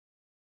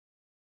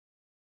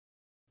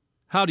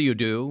How do you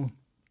do?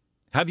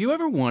 Have you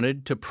ever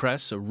wanted to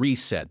press a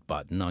reset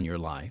button on your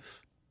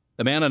life?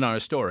 The man in our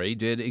story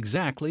did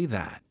exactly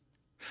that.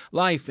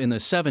 Life in the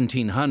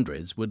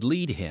 1700s would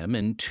lead him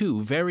in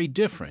two very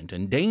different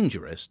and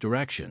dangerous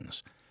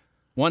directions.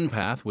 One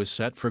path was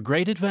set for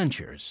great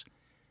adventures,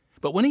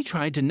 but when he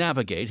tried to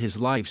navigate his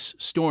life's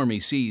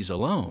stormy seas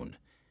alone,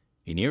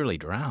 he nearly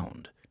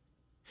drowned.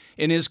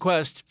 In his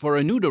quest for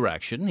a new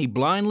direction, he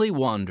blindly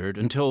wandered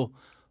until,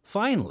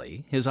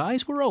 finally, his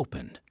eyes were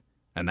opened.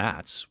 And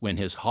that's when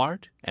his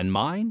heart and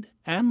mind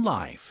and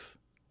life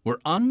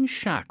were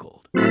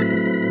unshackled.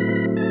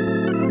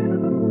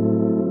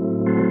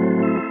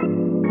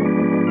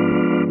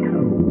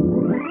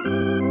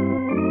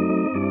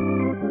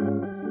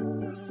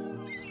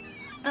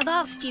 I've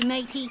asked you,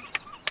 matey.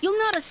 You'll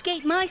not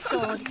escape my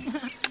sword.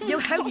 Yo,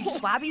 howdy,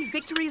 Swabby.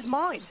 Victory is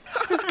mine.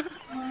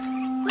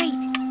 Wait,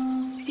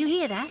 you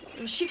hear that?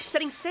 A ship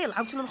setting sail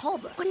out in the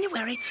harbour. Wonder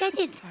where it's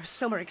headed.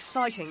 Somewhere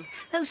exciting.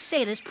 Those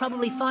sailors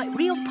probably fight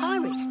real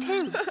pirates,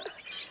 too.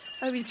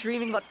 I was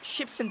dreaming about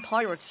ships and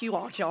pirates you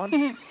are,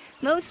 John.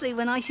 Mostly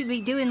when I should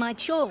be doing my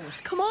chores.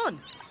 Come on,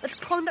 let's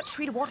climb that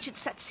tree to watch it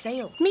set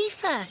sail. Me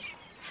first.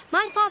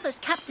 My father's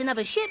captain of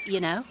a ship,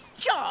 you know.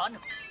 John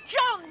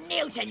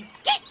Newton,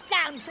 get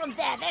down from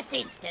there this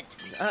instant.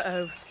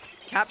 Uh-oh,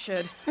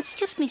 captured. That's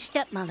just me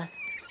stepmother.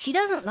 She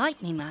doesn't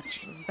like me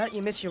much. Bet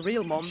you miss your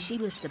real mom. She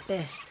was the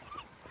best.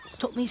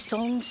 Taught me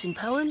songs and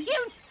poems.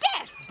 You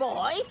deaf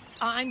boy!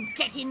 I'm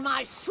getting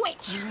my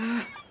switch.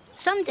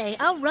 Someday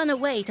I'll run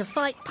away to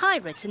fight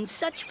pirates and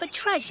search for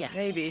treasure.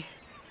 Maybe.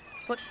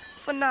 But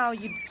for now,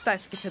 you'd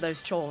best get to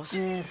those chores.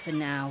 For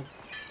now.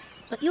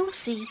 But you'll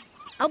see,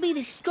 I'll be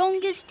the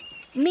strongest,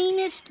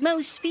 meanest,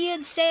 most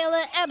feared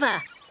sailor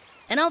ever.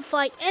 And I'll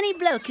fight any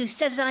bloke who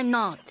says I'm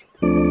not.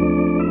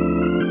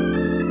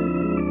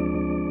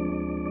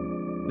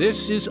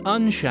 This is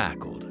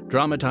Unshackled,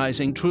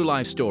 dramatizing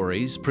true-life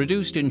stories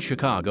produced in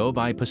Chicago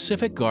by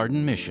Pacific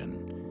Garden Mission.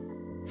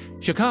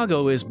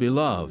 Chicago is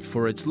beloved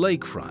for its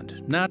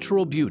lakefront,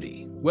 natural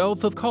beauty,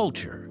 wealth of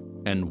culture,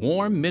 and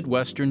warm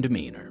Midwestern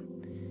demeanor.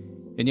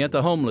 And yet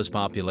the homeless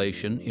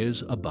population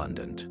is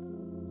abundant.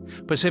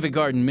 Pacific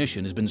Garden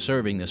Mission has been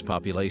serving this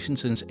population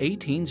since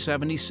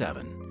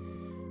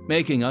 1877,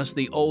 making us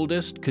the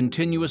oldest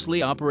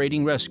continuously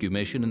operating rescue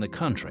mission in the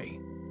country.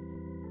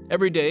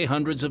 Every day,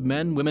 hundreds of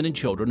men, women, and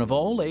children of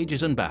all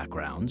ages and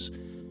backgrounds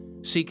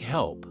seek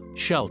help,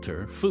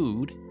 shelter,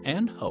 food,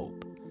 and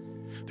hope.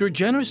 Through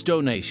generous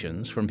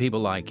donations from people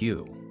like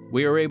you,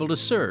 we are able to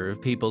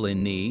serve people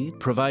in need,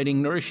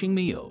 providing nourishing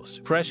meals,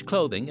 fresh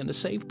clothing, and a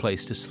safe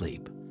place to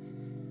sleep.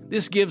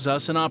 This gives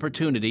us an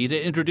opportunity to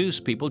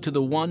introduce people to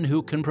the one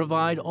who can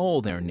provide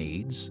all their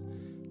needs,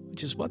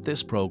 which is what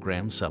this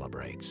program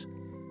celebrates.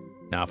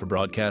 Now for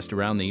broadcast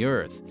around the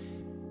earth,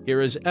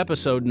 here is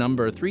episode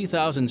number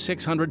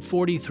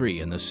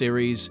 3643 in the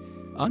series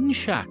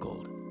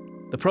Unshackled,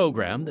 the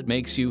program that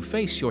makes you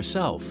face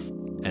yourself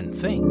and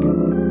think.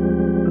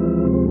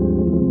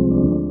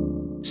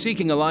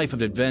 Seeking a life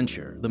of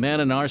adventure, the man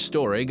in our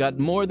story got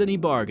more than he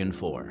bargained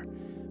for.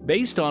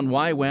 Based on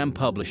YWAM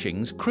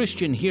Publishing's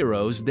Christian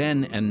Heroes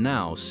Then and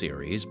Now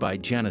series by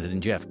Janet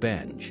and Jeff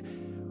Benj,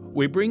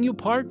 we bring you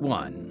part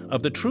one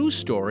of the true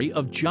story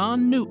of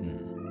John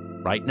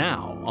Newton, right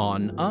now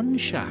on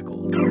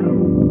Unshackled.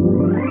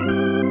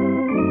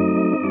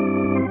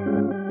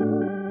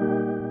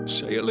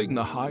 Sailing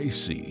the high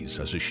seas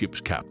as a ship's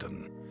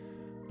captain.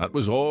 That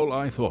was all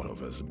I thought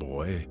of as a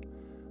boy,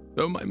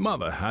 though my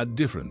mother had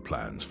different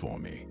plans for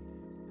me.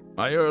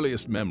 My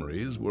earliest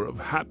memories were of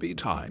happy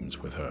times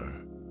with her,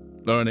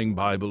 learning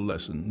Bible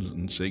lessons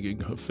and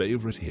singing her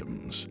favorite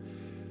hymns.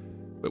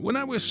 But when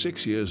I was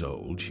 6 years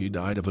old, she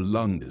died of a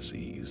lung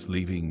disease,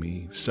 leaving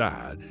me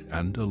sad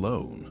and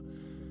alone.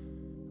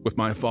 With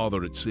my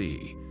father at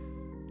sea,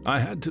 I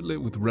had to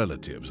live with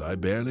relatives I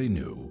barely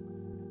knew.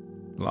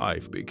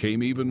 Life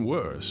became even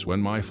worse when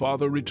my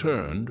father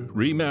returned,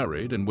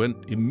 remarried, and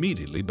went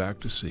immediately back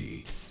to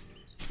sea,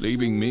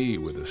 leaving me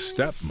with a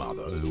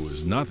stepmother who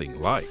was nothing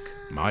like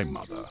my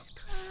mother.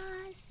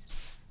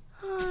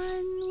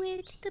 On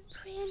which the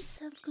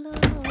Prince of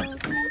Glory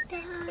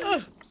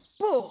died.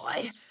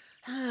 Boy,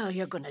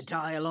 you're gonna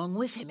die along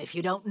with him if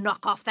you don't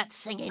knock off that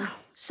singing.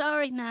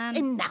 Sorry, ma'am.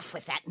 Enough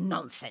with that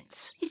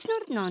nonsense. It's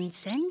not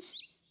nonsense.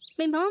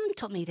 My mum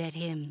taught me that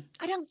hymn.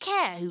 I don't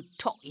care who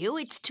taught you,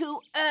 it's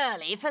too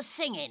early for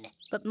singing.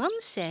 But Mum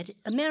said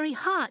a merry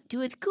heart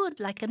doeth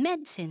good like a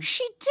medicine.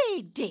 She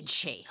did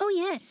she? Oh,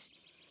 yes.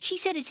 She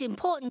said it's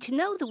important to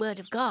know the Word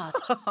of God.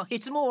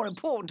 It's more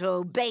important to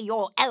obey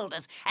your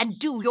elders and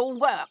do your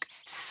work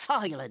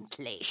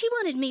silently. She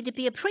wanted me to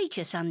be a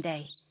preacher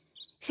someday.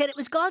 Said it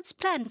was God's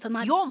plan for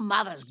my... Your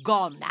mother's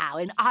gone now,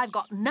 and I've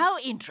got no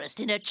interest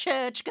in her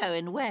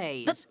church-going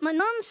ways. But my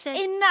mum said...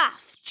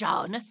 Enough,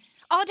 John.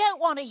 I don't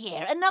want to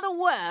hear another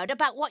word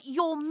about what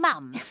your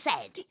mum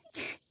said.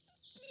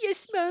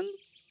 Yes, Mum.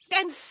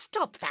 Then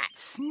stop that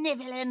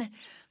snivelling.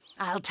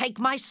 I'll take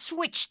my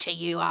switch to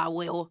you, I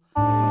will.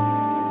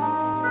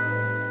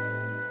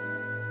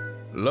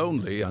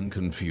 Lonely and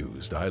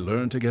confused, I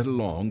learned to get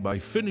along by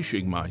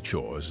finishing my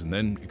chores and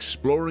then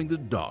exploring the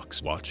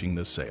docks watching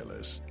the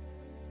sailors.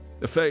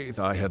 The faith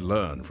I had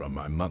learned from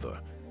my mother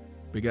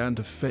began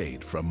to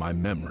fade from my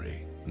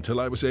memory until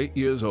I was 8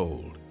 years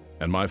old,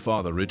 and my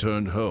father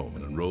returned home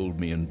and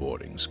enrolled me in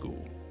boarding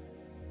school.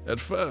 At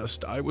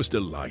first, I was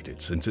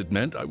delighted since it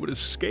meant I would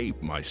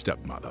escape my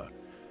stepmother,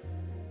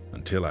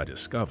 until I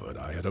discovered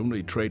I had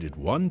only traded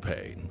one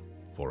pain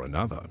for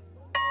another.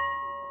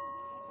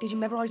 Did you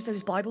memorize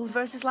those Bible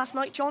verses last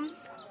night, John?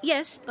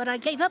 Yes, but I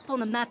gave up on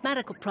the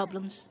mathematical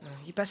problems.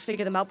 You best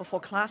figure them out before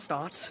class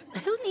starts.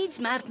 Who needs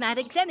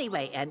mathematics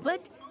anyway, Edward?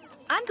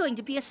 I'm going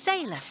to be a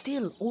sailor.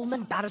 Still, Old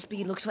Man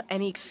Battersby looks for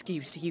any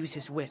excuse to use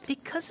his whip.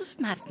 Because of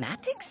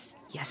mathematics?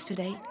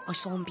 Yesterday, I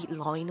saw him beat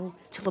Lionel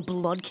till the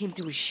blood came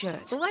through his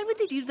shirt. Why would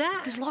they do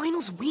that? Because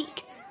Lionel's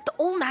weak. The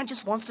old man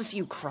just wants to see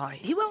you cry.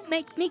 He won't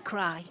make me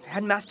cry.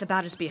 Headmaster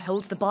Battersby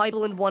holds the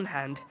Bible in one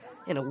hand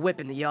and a whip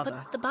in the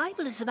other. But the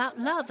Bible is about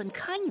love and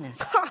kindness.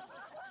 Ha!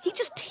 He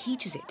just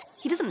teaches it.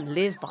 He doesn't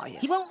live by it.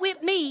 He won't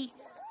whip me.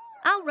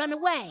 I'll run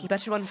away. You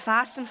better run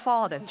fast and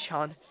far then,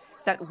 Sean.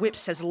 That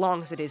whip's as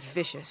long as it is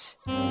vicious.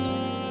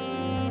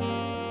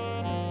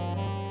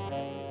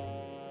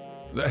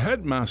 The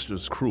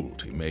headmaster's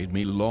cruelty made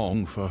me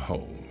long for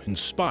home, in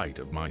spite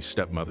of my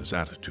stepmother's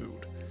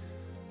attitude.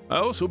 I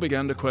also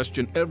began to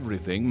question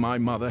everything my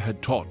mother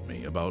had taught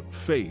me about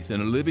faith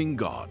in a living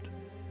God,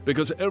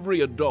 because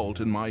every adult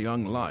in my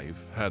young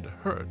life had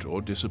hurt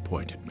or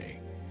disappointed me.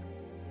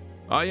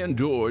 I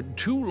endured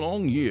 2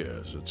 long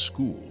years at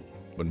school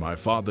when my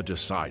father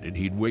decided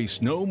he'd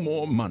waste no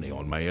more money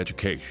on my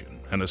education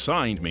and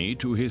assigned me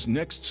to his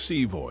next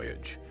sea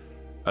voyage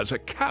as a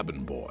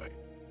cabin boy.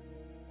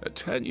 At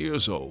 10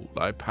 years old,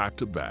 I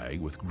packed a bag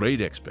with great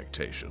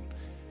expectation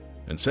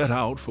and set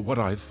out for what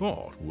I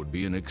thought would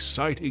be an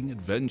exciting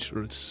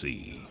adventure at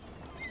sea.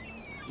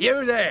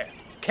 You there,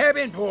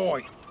 cabin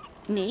boy.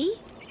 Me?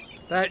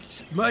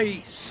 That's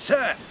me,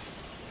 sir.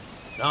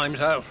 Name's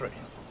Alfred.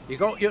 You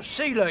got your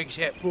sea legs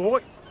yet,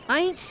 boy? I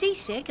ain't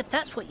seasick, if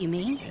that's what you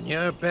mean. And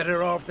you're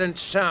better off than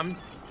some.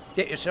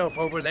 Get yourself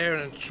over there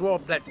and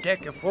swab that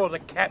deck before the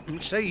captain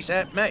sees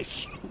that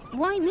mess.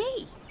 Why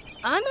me?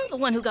 I'm not the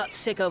one who got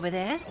sick over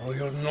there.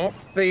 I'll not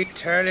be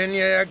telling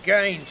you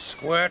again,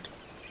 Squirt.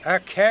 A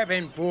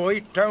cabin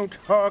boy don't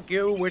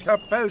argue with a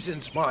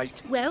bosun's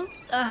mate. Well,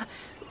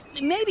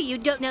 maybe you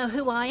don't know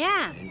who I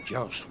am. And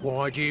just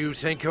why do you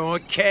think I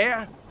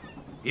care?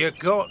 You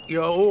got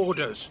your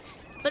orders.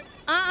 But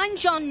I'm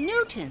John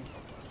Newton,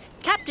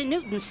 Captain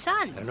Newton's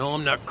son. And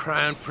I'm the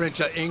Crown Prince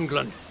of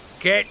England.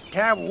 Get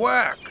to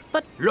work.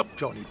 But... Look,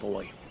 Johnny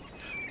boy,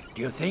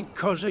 do you think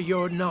 'cause of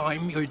your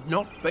name you'd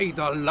not be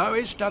the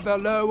lowest of the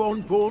low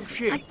on board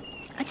ship?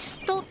 I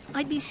just thought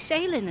I'd be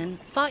sailing and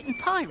fighting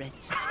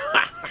pirates.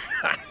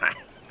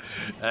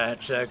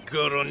 That's a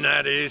good one,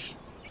 that is.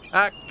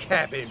 A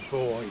cabin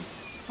boy,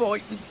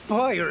 fighting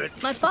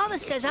pirates. My father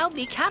says I'll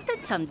be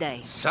captain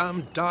someday.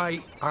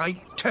 Someday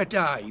ain't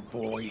today,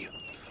 boy.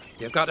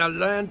 You gotta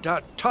learn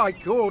to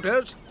take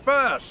orders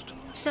first.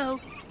 So,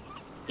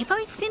 if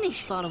I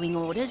finish following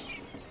orders,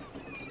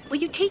 will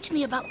you teach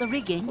me about the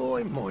rigging?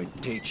 I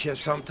might teach you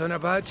something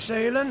about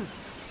sailing.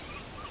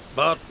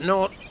 But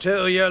not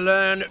till you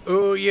learn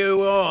who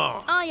you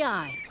are. Aye,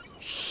 aye.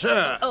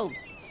 Sir. Oh,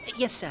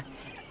 yes, sir.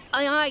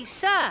 Aye, aye,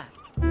 sir.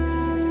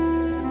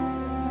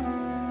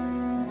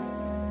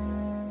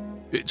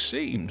 It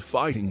seemed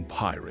fighting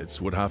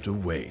pirates would have to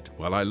wait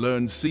while I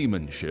learned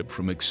seamanship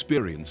from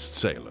experienced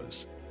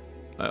sailors.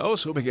 I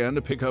also began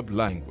to pick up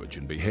language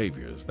and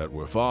behaviors that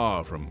were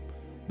far from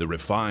the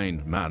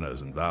refined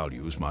manners and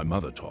values my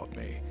mother taught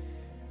me.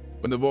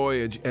 When the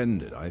voyage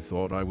ended, I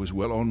thought I was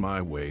well on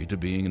my way to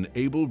being an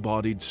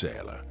able-bodied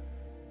sailor.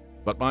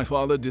 But my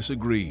father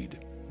disagreed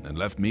and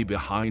left me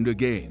behind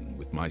again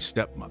with my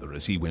stepmother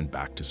as he went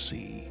back to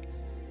sea.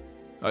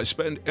 I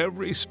spent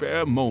every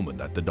spare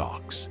moment at the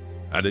docks,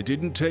 and it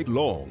didn't take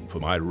long for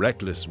my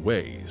reckless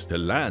ways to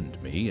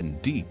land me in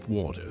deep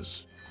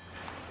waters.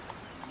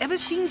 Ever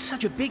seen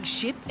such a big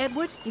ship,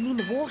 Edward? You mean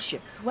the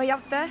warship, way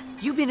out there?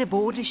 You been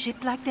aboard a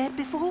ship like that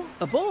before?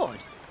 Aboard?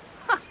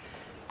 Ha!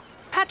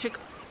 Patrick,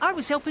 I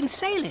was helping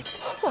sail it.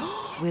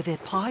 Were there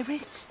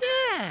pirates?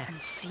 Yeah. And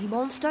sea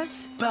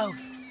monsters?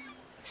 Both.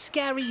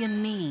 Scary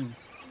and mean.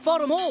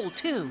 Fought 'em all,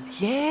 too.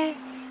 Yeah?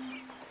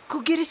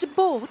 Could get us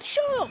aboard?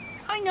 Sure.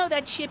 I know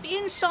that ship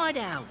inside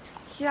out.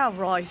 Yeah,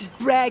 right.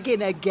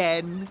 Bragging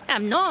again.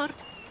 I'm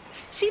not.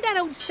 See that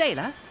old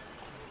sailor?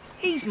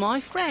 He's my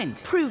friend.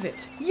 Prove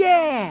it.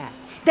 Yeah!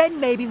 Then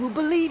maybe we'll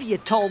believe your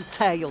tall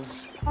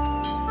tales.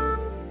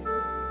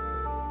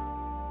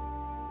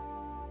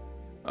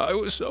 I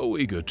was so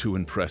eager to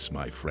impress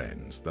my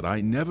friends that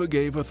I never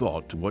gave a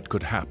thought to what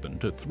could happen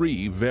to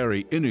 3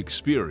 very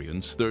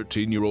inexperienced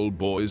 13-year-old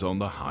boys on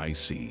the high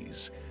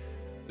seas.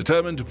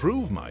 Determined to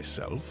prove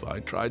myself, I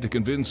tried to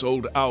convince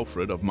old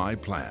Alfred of my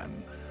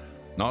plan,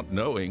 not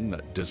knowing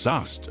that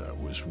disaster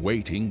was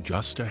waiting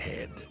just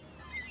ahead.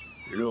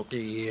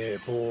 Looky here,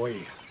 boy.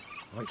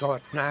 I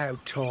got no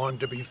time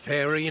to be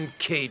ferrying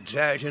kids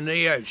out in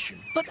the ocean.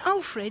 But,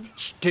 Alfred...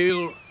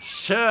 Still,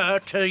 sir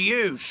to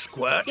you,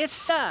 Squirt. Yes,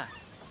 sir.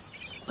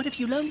 But if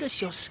you loaned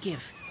us your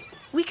skiff,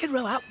 we could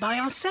row out by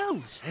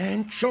ourselves.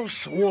 And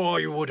just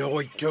why would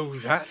I do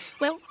that?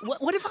 Well,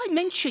 what if I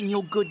mention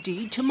your good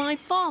deed to my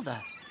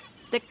father,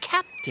 the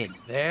captain?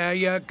 There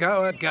you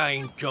go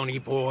again, Johnny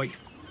boy.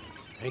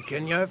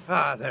 Thinking your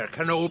father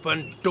can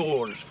open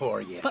doors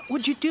for you. But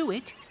would you do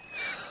it?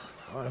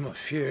 I'm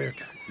afeard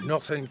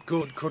nothing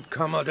good could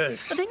come of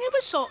this. But they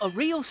never saw a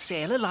real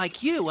sailor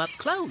like you up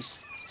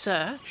close,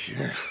 sir.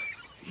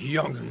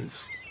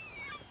 Young'uns.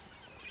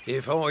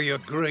 If I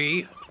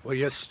agree, will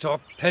you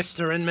stop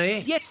pestering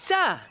me? Yes,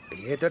 sir.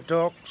 Be at the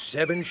dock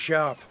 7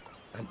 sharp.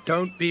 And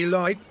don't be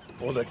late,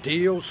 or the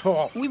deal's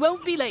off. We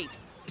won't be late,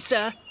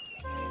 sir.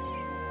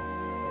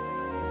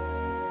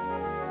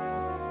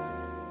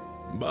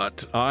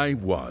 But I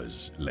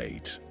was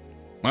late.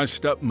 My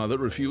stepmother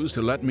refused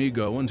to let me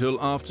go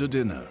until after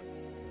dinner.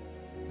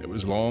 It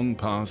was long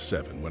past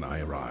 7 when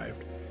I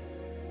arrived,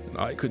 and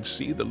I could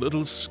see the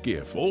little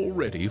skiff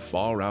already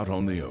far out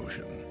on the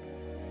ocean.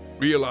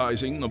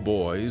 Realizing the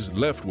boys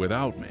left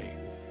without me,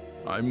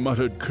 I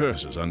muttered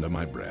curses under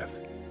my breath.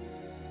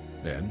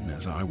 Then,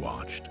 as I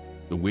watched,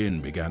 the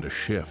wind began to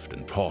shift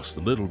and toss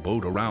the little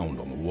boat around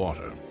on the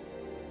water.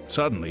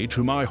 Suddenly,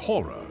 to my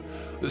horror,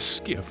 the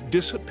skiff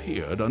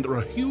disappeared under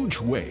a huge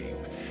wave,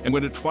 and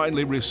when it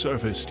finally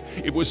resurfaced,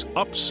 it was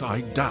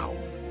upside down.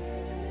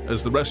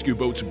 As the rescue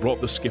boats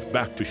brought the skiff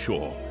back to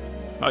shore,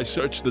 I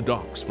searched the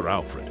docks for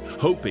Alfred,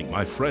 hoping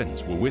my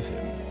friends were with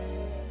him.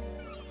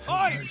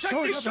 Oi, check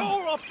the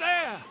shore up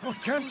there! I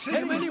can't see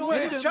him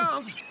anywhere.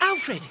 Charles.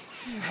 Alfred,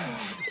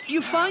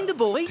 you find the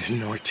boys?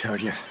 Didn't I tell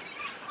you?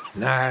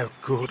 No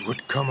good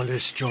would come of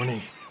this,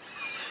 Johnny.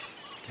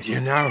 Did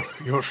you know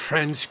your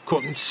friends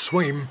couldn't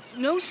swim?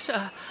 No,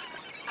 sir.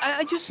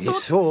 I just You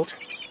thought... thought?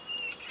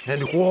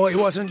 And why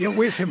wasn't you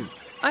with him?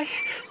 I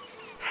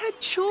had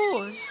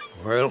chores.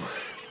 Well,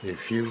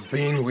 if you'd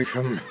been with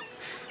him,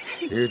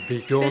 you'd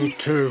be gone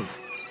too.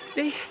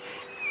 They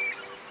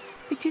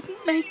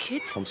didn't make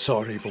it. I'm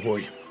sorry,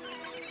 boy.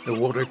 The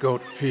water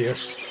got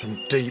fierce and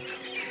deep.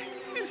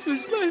 This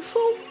was my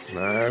fault.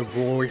 No,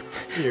 boy,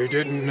 you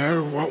didn't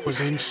know what was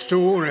in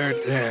store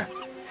out there.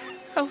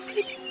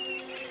 Alfred,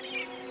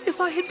 if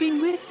I had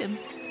been with them,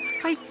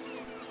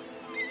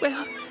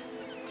 well,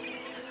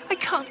 I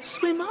can't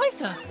swim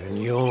either.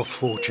 And you're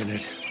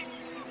fortunate.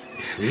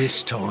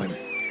 This time.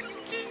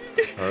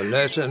 A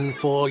lesson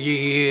for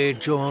ye here,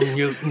 John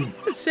Newton.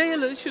 A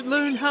sailor should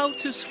learn how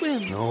to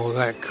swim. No,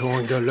 that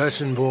kind of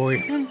lesson,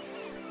 boy.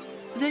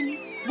 Then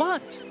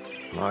what?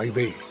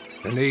 Maybe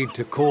the need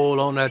to call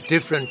on a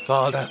different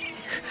father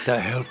to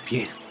help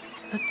you.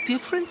 A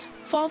different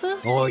father?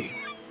 Aye,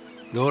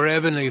 your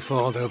heavenly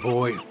father,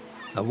 boy.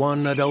 The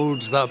one that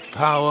holds the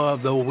power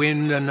of the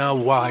wind and the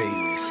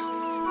waves.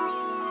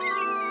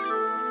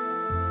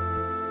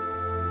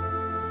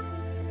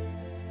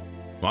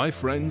 My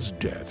friends'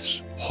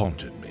 deaths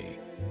haunted me.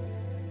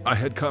 I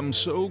had come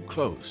so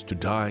close to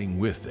dying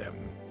with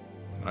them,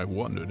 and I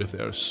wondered if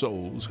their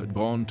souls had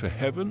gone to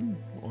heaven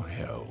or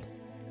hell.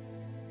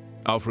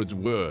 Alfred's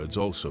words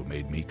also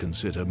made me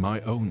consider my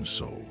own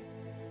soul.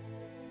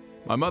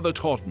 My mother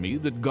taught me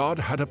that God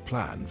had a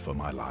plan for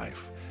my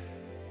life,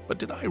 but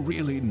did I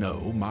really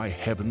know my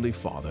heavenly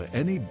Father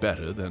any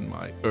better than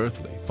my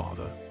earthly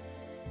father?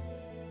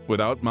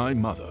 Without my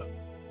mother,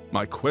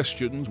 my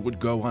questions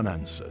would go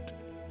unanswered.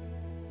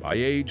 By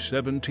age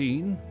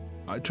 17,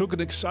 I took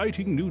an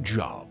exciting new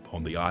job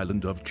on the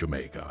island of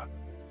Jamaica.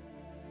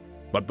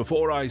 But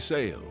before I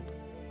sailed,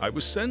 I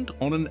was sent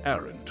on an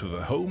errand to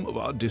the home of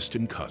our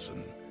distant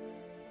cousin.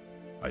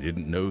 I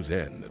didn't know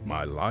then that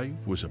my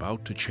life was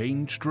about to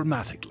change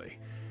dramatically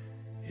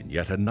in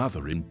yet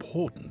another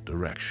important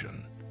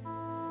direction.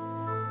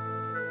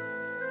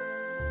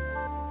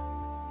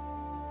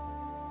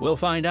 We'll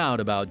find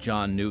out about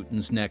John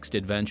Newton's next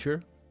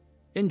adventure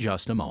in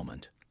just a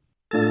moment.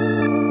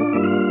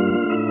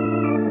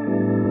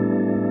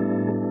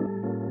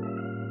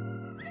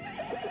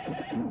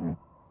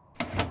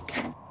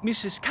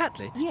 Mrs.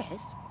 Catlett?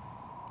 Yes?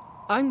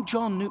 I'm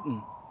John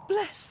Newton.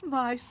 Bless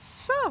my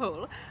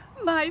soul,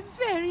 my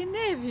very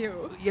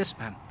nephew. Yes,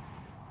 ma'am.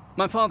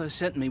 My father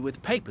sent me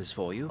with papers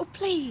for you. Oh,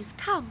 please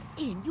come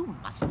in. You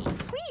must be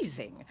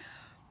freezing.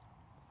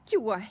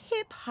 You were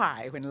hip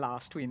high when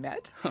last we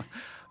met.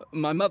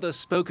 My mother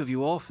spoke of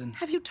you often.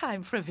 Have you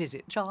time for a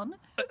visit, John?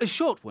 A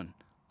short one.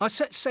 I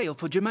set sail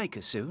for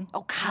Jamaica soon.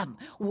 Oh, come,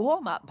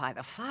 warm up by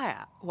the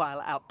fire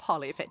while our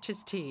Polly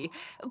fetches tea.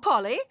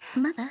 Polly?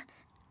 Mother,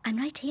 I'm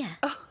right here.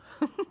 Oh,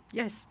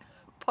 yes,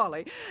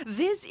 Polly.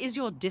 This is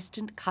your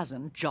distant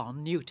cousin,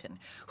 John Newton,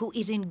 who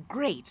is in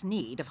great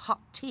need of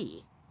hot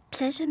tea.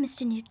 Pleasure,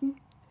 Mr. Newton.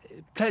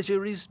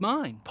 Pleasure is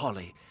mine,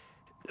 Polly.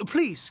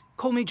 Please,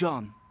 call me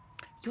John.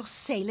 You're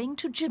sailing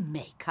to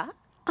Jamaica?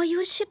 Are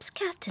you a ship's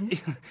captain?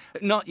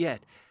 Not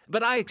yet.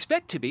 but I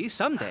expect to be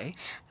someday.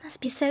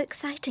 Must be so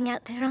exciting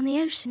out there on the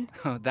ocean.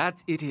 Oh,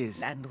 that it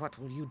is. And what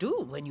will you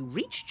do when you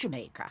reach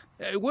Jamaica?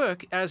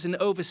 Work as an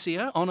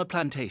overseer on a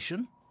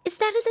plantation. Is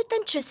that as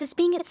adventurous as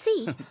being at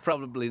sea?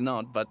 Probably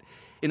not, but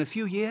in a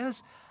few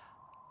years,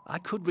 I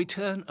could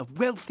return a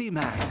wealthy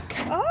man.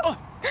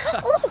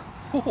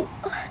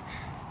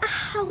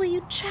 How will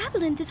you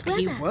travel in this weather?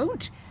 You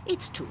won't.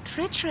 It's too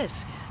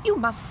treacherous. You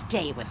must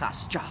stay with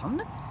us,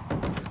 John.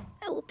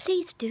 Oh,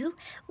 please do.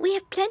 We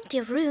have plenty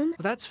of room.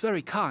 That's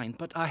very kind,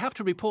 but I have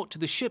to report to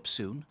the ship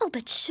soon. Oh,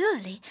 but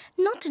surely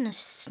not in a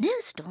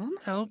snowstorm.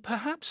 Well,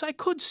 perhaps I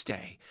could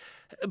stay,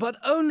 but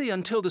only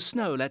until the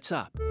snow lets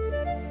up.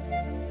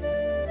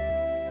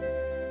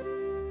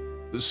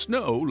 The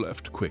snow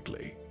left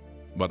quickly,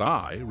 but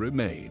I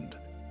remained.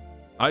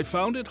 I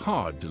found it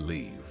hard to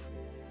leave.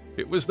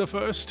 It was the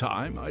first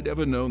time I'd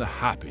ever known the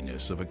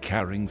happiness of a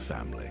caring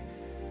family,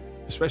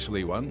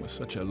 especially one with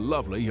such a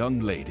lovely young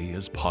lady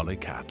as Polly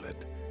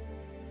Catlett.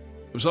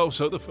 It was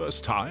also the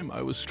first time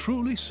I was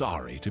truly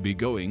sorry to be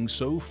going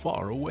so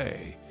far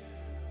away.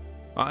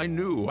 I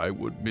knew I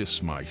would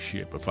miss my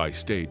ship if I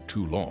stayed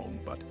too long,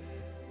 but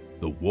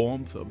the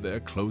warmth of their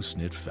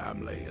close-knit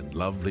family and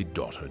lovely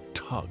daughter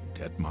tugged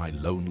at my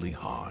lonely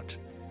heart.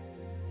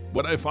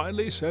 When I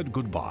finally said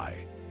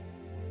goodbye,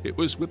 it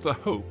was with the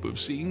hope of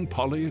seeing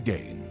Polly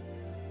again.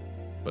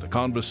 But a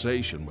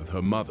conversation with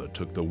her mother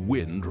took the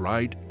wind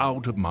right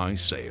out of my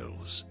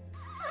sails.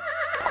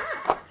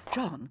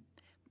 John,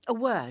 a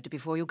word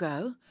before you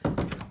go.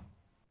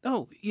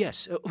 Oh,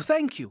 yes.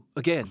 Thank you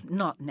again.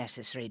 Not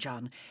necessary,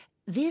 John.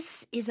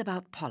 This is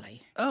about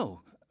Polly.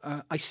 Oh,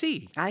 I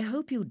see. I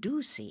hope you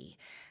do see.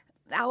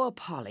 Our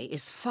Polly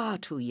is far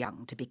too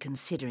young to be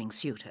considering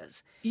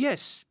suitors.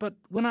 Yes, but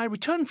when I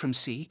return from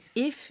sea...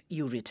 If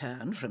you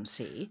return from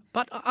sea...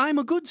 But I'm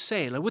a good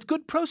sailor with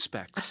good A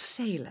prospects.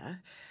 sailor?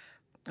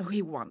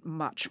 We want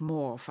much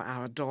more for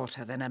our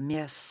daughter than a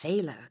mere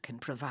sailor can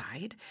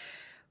provide.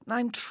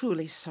 I'm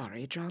truly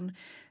sorry, John,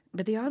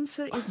 but the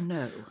answer is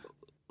no.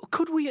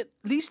 Could we at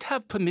least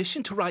have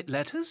permission to write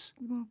letters?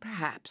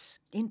 Perhaps,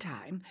 in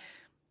time.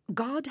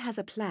 God has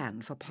a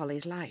plan for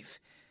Polly's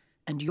life.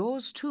 And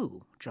yours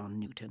too, John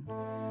Newton.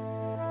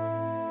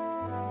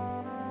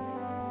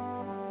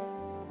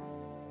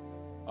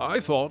 I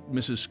thought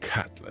Mrs.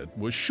 Catlett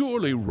was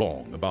surely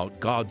wrong about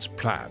God's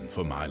plan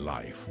for my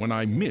life when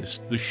I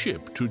missed the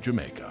ship to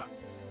Jamaica.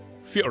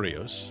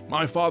 Furious,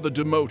 my father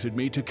demoted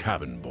me to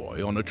cabin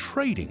boy on a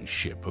trading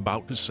ship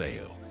about to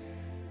sail.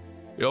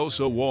 He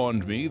also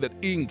warned me that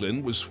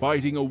England was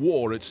fighting a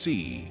war at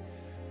sea,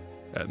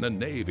 and the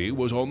Navy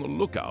was on the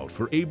lookout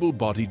for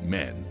able-bodied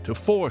men to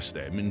force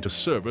them into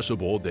service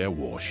aboard their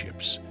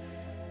warships.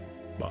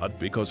 But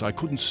because I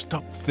couldn't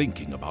stop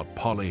thinking about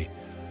Polly,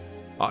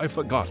 I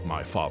forgot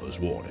my father's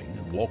warning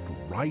and walked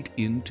right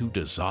into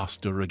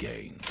disaster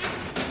again.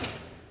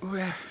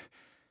 Where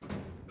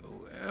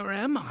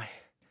am I?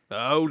 The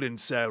holding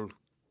cell.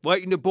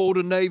 Waiting aboard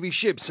a Navy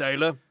ship,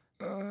 sailor.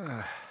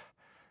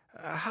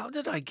 How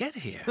did I get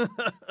here?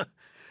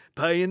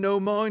 Paying no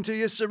mind to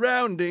your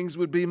surroundings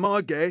would be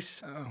my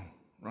guess. Oh,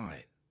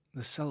 right.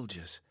 The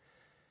soldiers.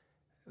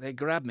 They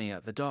grabbed me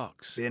at the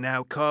docks. Been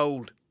out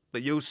cold,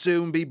 but you'll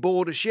soon be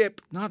aboard a ship.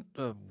 Not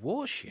a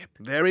warship.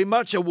 Very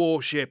much a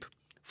warship.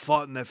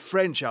 Fighting the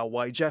French, I'll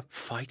wager.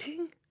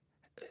 Fighting?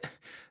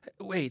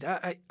 Wait,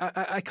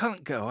 I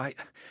can't go.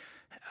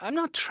 I'm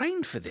not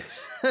trained for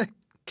this.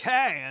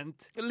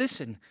 Can't?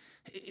 Listen,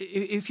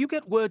 if you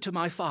get word to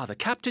my father,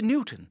 Captain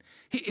Newton,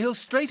 he'll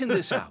straighten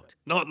this out.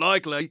 Not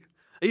likely.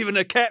 Even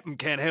the captain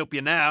can't help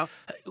you now.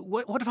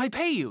 What if I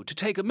pay you to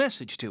take a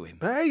message to him?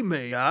 Pay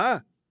me, huh?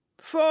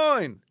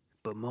 Fine.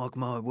 But mark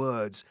my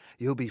words,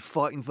 you'll be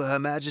fighting for Her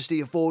Majesty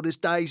afore this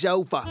day's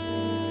over.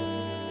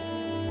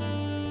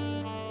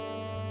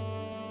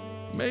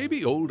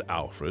 Maybe old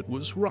Alfred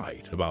was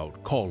right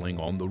about calling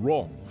on the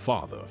wrong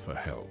father for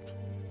help.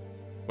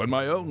 When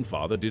my own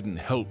father didn't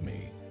help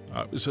me,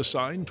 I was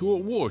assigned to a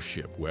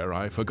warship where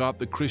I forgot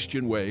the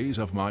Christian ways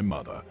of my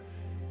mother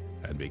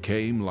and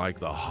became like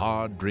the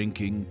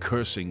hard-drinking,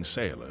 cursing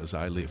sailors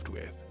I lived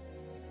with.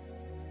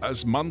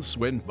 As months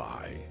went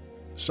by,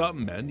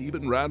 some men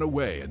even ran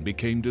away and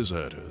became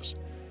deserters.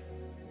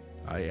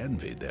 I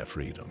envied their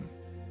freedom.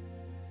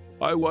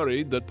 I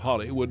worried that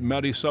Polly would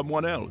marry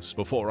someone else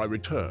before I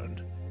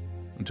returned,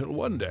 until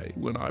one day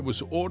when I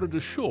was ordered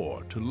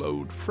ashore to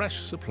load fresh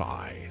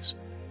supplies.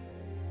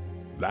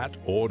 That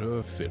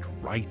order fit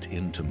right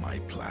into my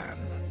plan.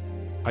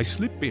 I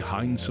slipped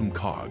behind some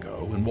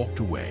cargo and walked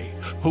away,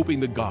 hoping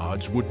the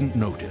guards wouldn't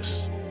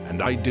notice,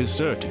 and I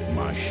deserted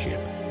my ship.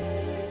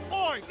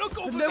 Oi, look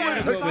over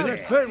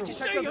there! Did you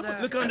see him?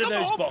 Look under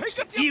those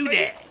boxes. You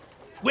there!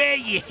 Where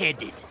you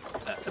headed?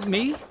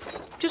 Me?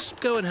 Just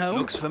going home.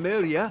 Looks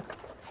familiar.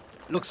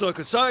 Looks like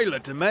a sailor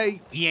to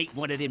me. You ain't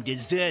one of them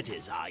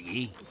deserters, are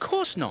ye? Of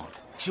course not.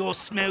 Sure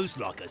smells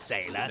like a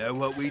sailor. Know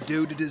what we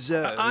do to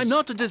deserters? I'm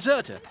not a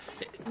deserter.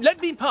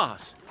 Let me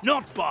pass.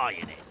 Not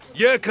buying it.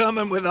 You're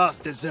coming with us,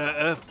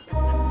 deserter.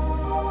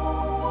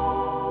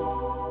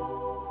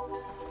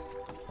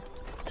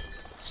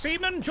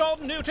 Seaman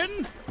John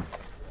Newton,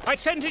 I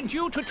sentence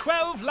you to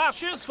 12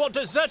 lashes for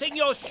deserting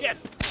your ship.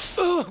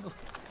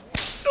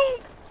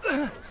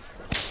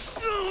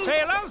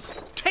 Sailors,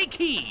 take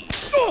heed.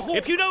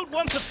 If you don't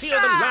want to feel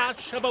the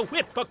lash of a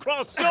whip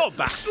across your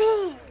back.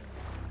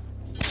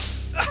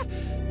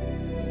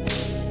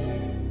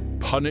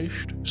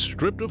 Punished,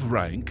 stripped of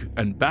rank,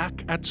 and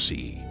back at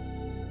sea.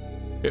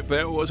 If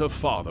there was a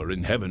Father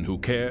in heaven who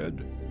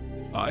cared,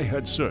 I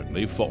had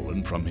certainly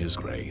fallen from his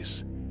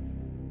grace.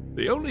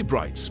 The only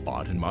bright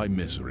spot in my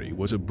misery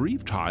was a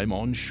brief time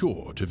on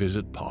shore to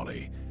visit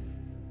Polly.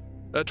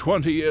 At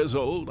 20 years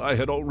old, I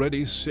had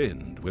already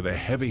sinned with a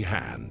heavy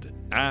hand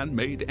and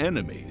made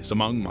enemies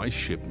among my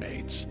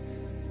shipmates.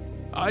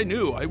 I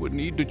knew I would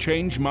need to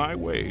change my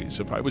ways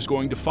if I was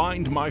going to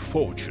find my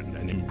fortune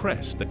and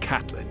impress the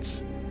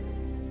Catelets.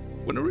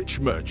 When a rich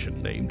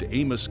merchant named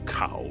Amos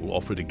Cowell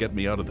offered to get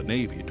me out of the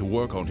Navy to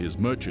work on his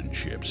merchant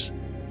ships,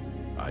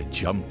 I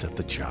jumped at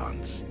the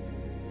chance.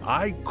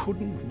 I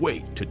couldn't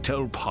wait to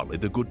tell Polly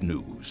the good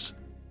news.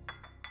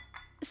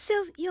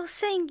 So you're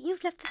saying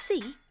you've left the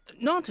sea?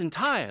 Not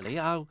entirely.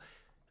 I'll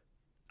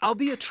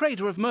be a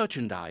trader of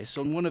merchandise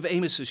on one of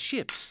Amos's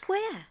ships.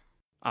 Where?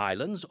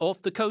 Islands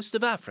off the coast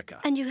of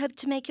Africa. And you hope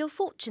to make your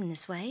fortune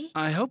this way?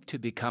 I hope to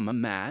become a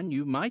man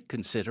you might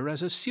consider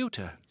as a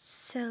suitor.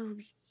 So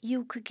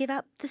you could give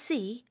up the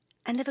sea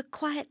and live a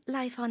quiet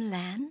life on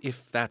land?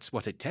 If that's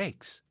what it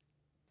takes.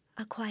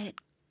 A quiet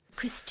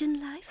Christian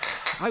life?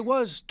 I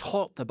was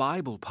taught the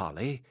Bible,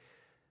 Polly.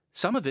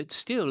 Some of it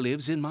still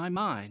lives in my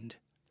mind.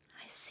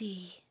 I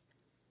see.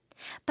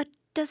 But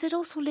does it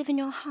also live in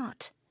your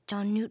heart,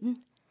 John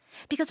Newton?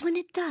 Because when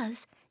it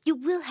does, you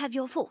will have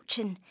your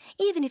fortune,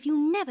 even if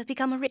you never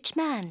become a rich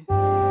man.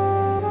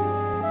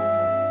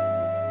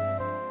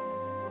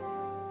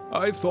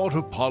 I thought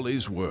of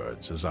Polly's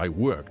words as I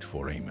worked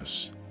for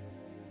Amos.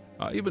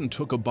 I even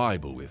took a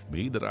Bible with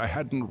me that I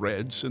hadn't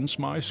read since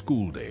my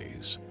school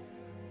days.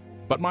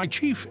 But my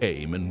chief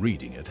aim in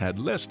reading it had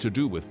less to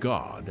do with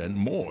God and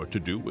more to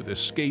do with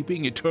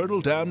escaping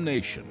eternal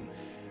damnation,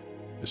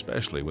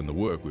 especially when the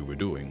work we were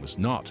doing was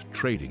not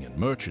trading in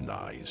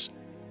merchandise,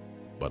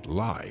 but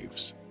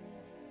lives.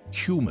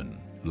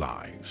 Human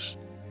lives.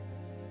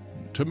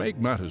 To make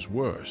matters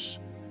worse,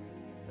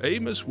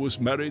 Amos was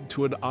married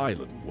to an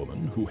island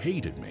woman who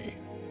hated me,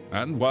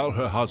 and while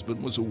her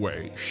husband was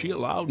away, she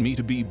allowed me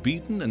to be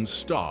beaten and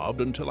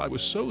starved until I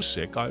was so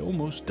sick I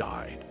almost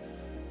died.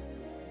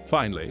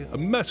 Finally, a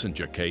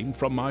messenger came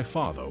from my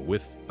father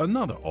with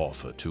another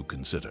offer to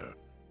consider.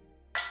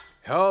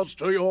 Here's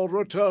to your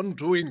return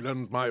to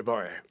England, my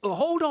boy.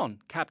 Hold on,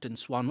 Captain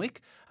Swanwick.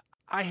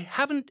 I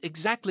haven't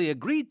exactly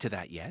agreed to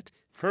that yet.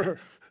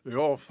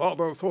 Your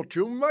father thought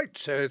you might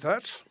say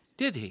that.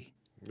 Did he?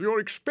 You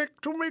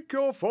expect to make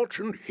your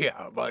fortune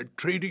here by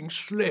trading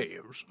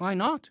slaves? Why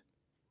not?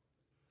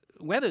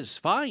 Weather's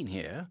fine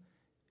here.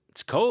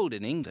 It's cold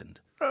in England.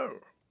 Oh,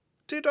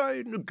 did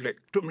I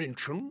neglect to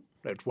mention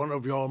that one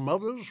of your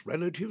mother's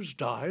relatives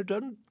died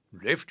and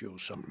left you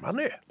some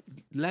money?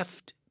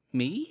 Left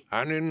me?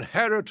 An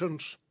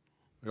inheritance.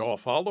 Your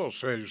father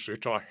says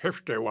it's a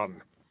hefty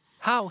one.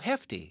 How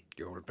hefty?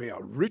 You'll be a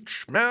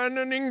rich man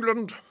in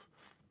England,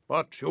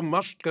 but you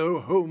must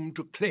go home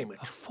to claim it.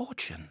 A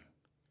fortune?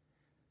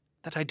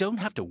 That I don't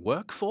have to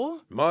work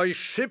for? My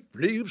ship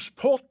leaves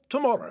port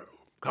tomorrow.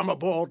 Come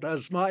aboard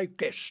as my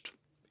guest.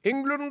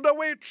 England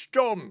awaits,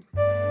 John.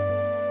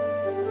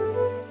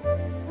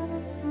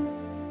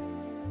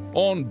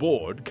 On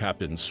board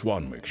Captain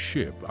Swanwick's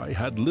ship, I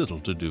had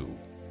little to do.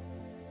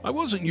 I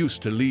wasn't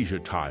used to leisure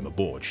time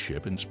aboard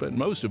ship and spent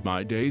most of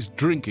my days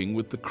drinking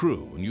with the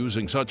crew and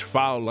using such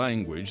foul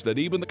language that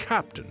even the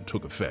captain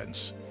took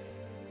offense.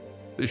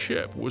 The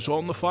ship was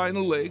on the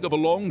final leg of a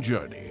long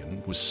journey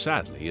and was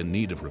sadly in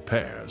need of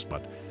repairs,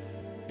 but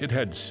it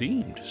had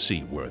seemed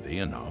seaworthy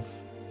enough.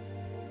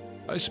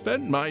 I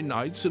spent my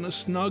nights in a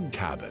snug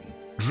cabin,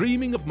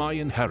 dreaming of my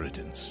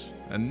inheritance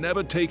and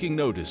never taking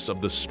notice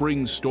of the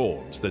spring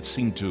storms that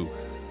seemed to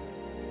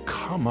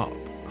come up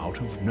out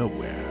of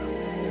nowhere.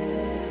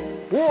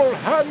 All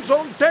hands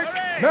on deck,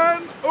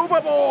 man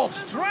overboard!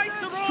 Strike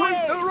the royals!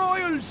 Strike the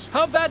royals!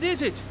 How bad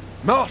is it?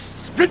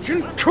 Mast split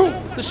in two!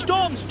 The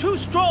storm's too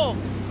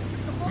strong!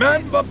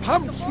 Man the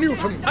pumps,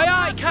 Newton!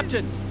 Aye, aye,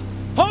 Captain!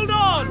 Hold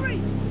on!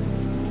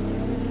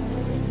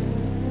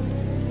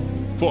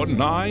 For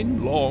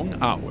 9 long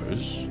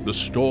hours, the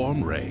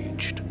storm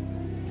raged.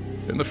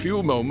 In the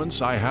few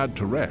moments I had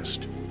to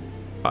rest,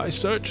 I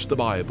searched the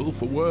Bible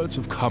for words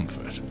of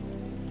comfort.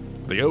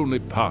 The only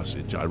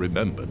passage I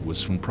remembered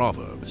was from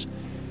Proverbs.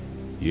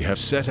 Ye have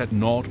set at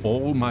naught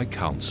all my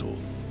counsel,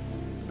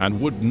 and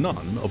would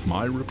none of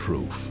my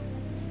reproof.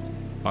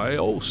 I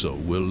also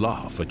will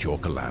laugh at your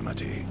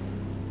calamity.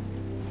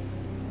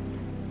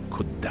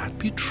 Could that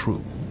be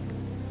true?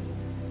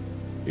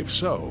 If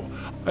so,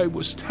 I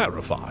was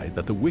terrified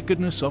that the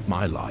wickedness of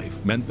my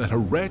life meant that a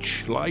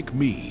wretch like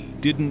me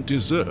didn't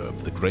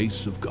deserve the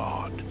grace of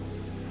God.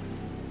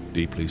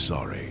 Deeply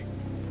sorry,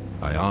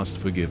 I asked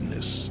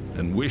forgiveness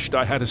and wished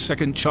I had a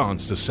second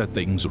chance to set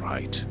things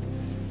right.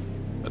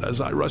 But as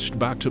I rushed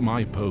back to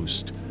my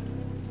post,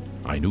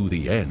 I knew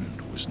the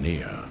end was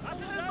near.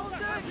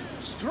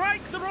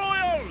 Strike the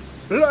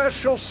royals!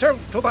 Lash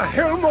yourself to the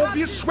helm or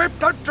be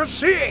swept out to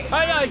sea!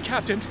 Aye, aye,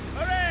 Captain.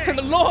 And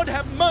the Lord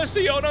have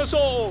mercy on us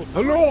all.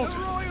 The Lord?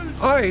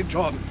 Aye,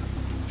 John.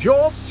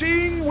 You're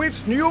seeing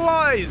with new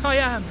eyes. I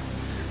am.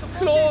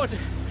 Lord,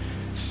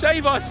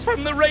 save us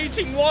from the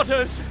raging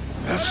waters.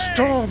 The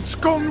storm's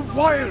gone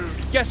wild.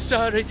 Yes,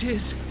 sir, it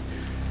is.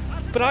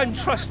 But I'm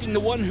trusting the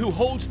one who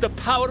holds the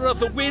power of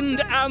the wind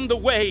and the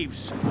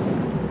waves.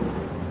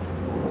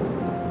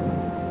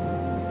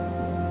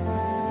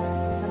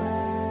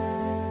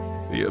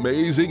 The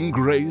amazing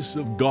grace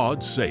of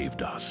God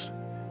saved us,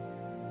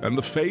 and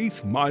the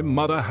faith my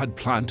mother had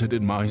planted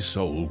in my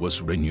soul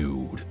was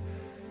renewed,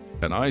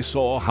 and I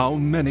saw how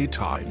many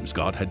times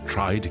God had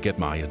tried to get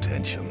my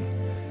attention.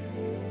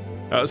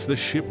 As the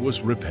ship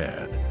was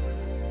repaired,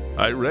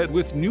 I read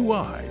with new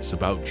eyes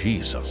about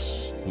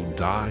Jesus, who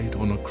died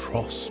on a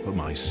cross for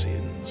my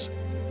sins.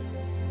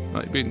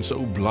 I've been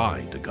so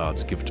blind to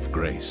God's gift of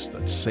grace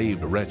that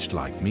saved a wretch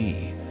like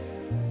me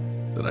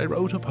that I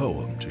wrote a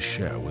poem to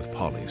share with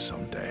Polly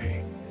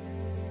someday.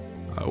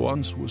 I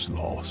once was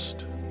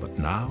lost, but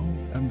now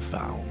am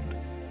found,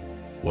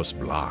 was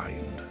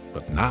blind,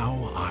 but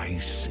now I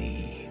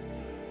see.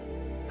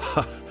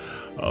 Ha!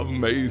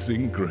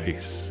 Amazing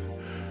grace.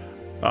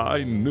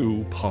 I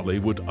knew Polly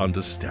would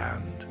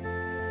understand.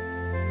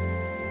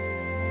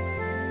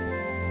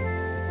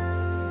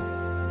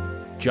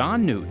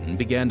 John Newton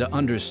began to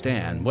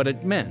understand what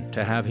it meant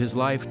to have his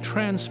life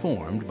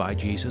transformed by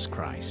Jesus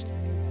Christ.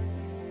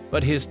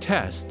 But his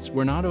tests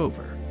were not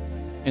over.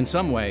 In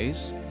some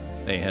ways,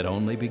 they had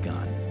only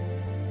begun.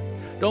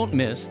 Don't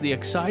miss the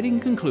exciting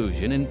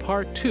conclusion in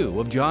Part 2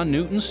 of John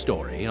Newton's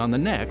story on the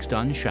next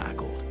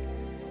Unshackled.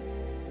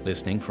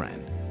 Listening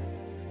friend,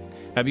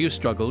 have you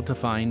struggled to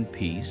find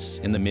peace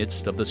in the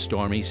midst of the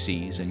stormy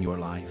seas in your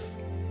life?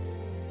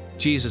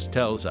 Jesus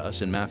tells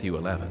us in Matthew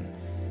 11,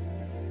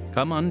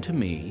 "Come unto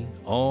me,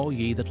 all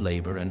ye that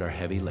labor and are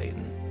heavy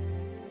laden,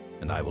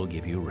 and I will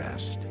give you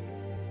rest."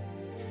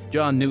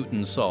 John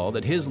Newton saw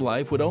that his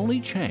life would only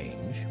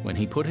change when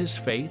he put his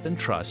faith and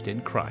trust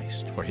in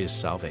Christ for his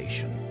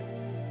salvation.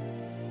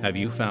 Have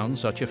you found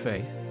such a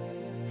faith?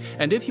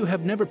 And if you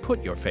have never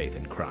put your faith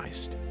in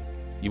Christ,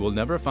 you will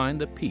never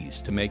find the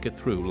peace to make it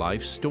through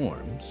life's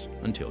storms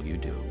until you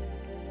do.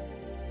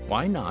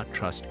 Why not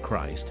trust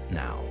Christ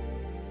now?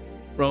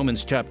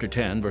 Romans chapter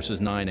 10,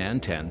 verses 9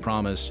 and 10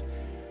 promise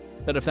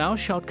that if thou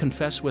shalt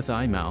confess with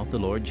thy mouth the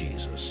Lord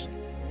Jesus,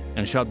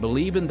 and shalt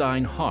believe in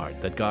thine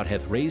heart that God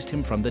hath raised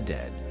him from the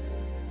dead,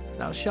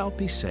 thou shalt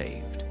be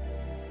saved.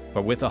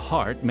 For with the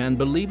heart man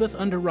believeth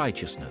unto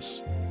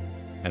righteousness,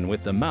 and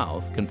with the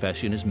mouth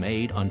confession is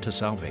made unto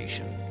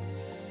salvation.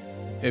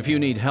 If you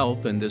need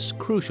help in this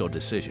crucial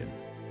decision,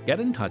 get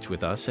in touch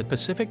with us at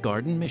Pacific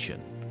Garden Mission,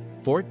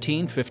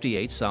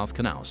 1458 South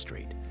Canal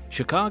Street,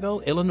 Chicago,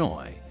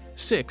 Illinois,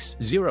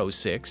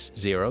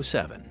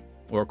 60607,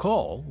 or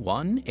call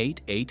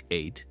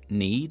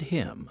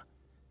 1-888-NEED-HIM.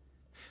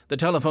 The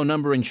telephone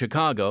number in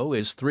Chicago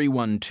is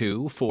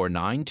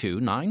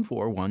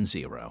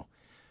 312-492-9410.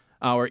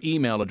 Our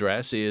email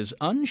address is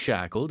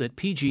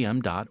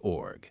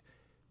unshackled@pgm.org.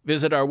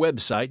 Visit our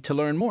website to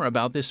learn more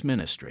about this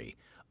ministry,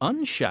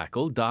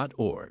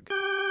 unshackled.org.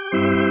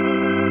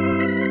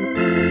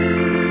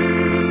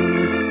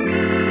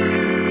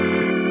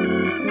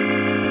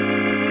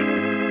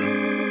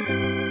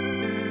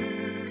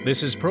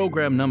 This is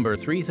program number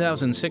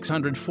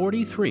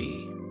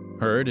 3643.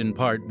 Heard in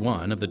Part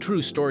 1 of the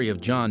true story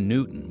of John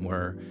Newton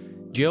were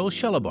Jill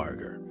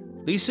Schellebarger,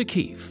 Lisa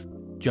Keefe,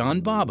 John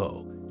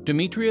Bobo,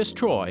 Demetrius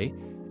Troy,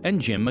 and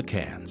Jim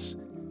McCants.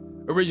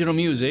 Original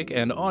music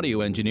and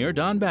audio engineer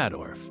Don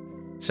Badorf.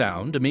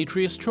 Sound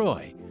Demetrius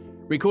Troy.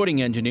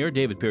 Recording engineer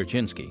David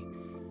Pierczynski.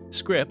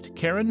 Script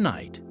Karen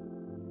Knight.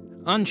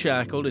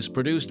 Unshackled is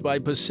produced by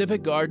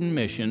Pacific Garden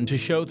Mission to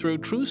show through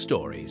true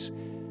stories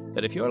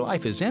that if your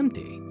life is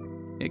empty,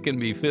 it can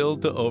be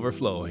filled to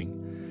overflowing.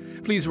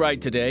 Please write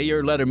today.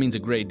 Your letter means a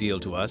great deal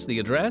to us. The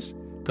address?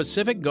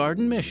 Pacific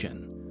Garden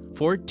Mission,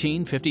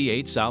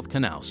 1458 South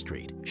Canal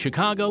Street,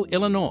 Chicago,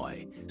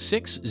 Illinois,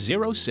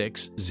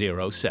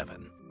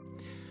 60607.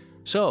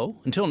 So,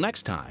 until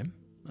next time,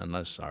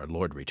 unless our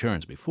Lord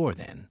returns before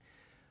then,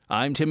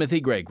 I'm Timothy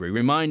Gregory,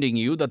 reminding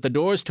you that the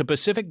doors to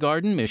Pacific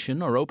Garden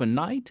Mission are open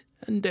night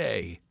and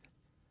day.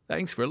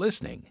 Thanks for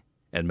listening,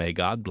 and may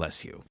God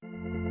bless you.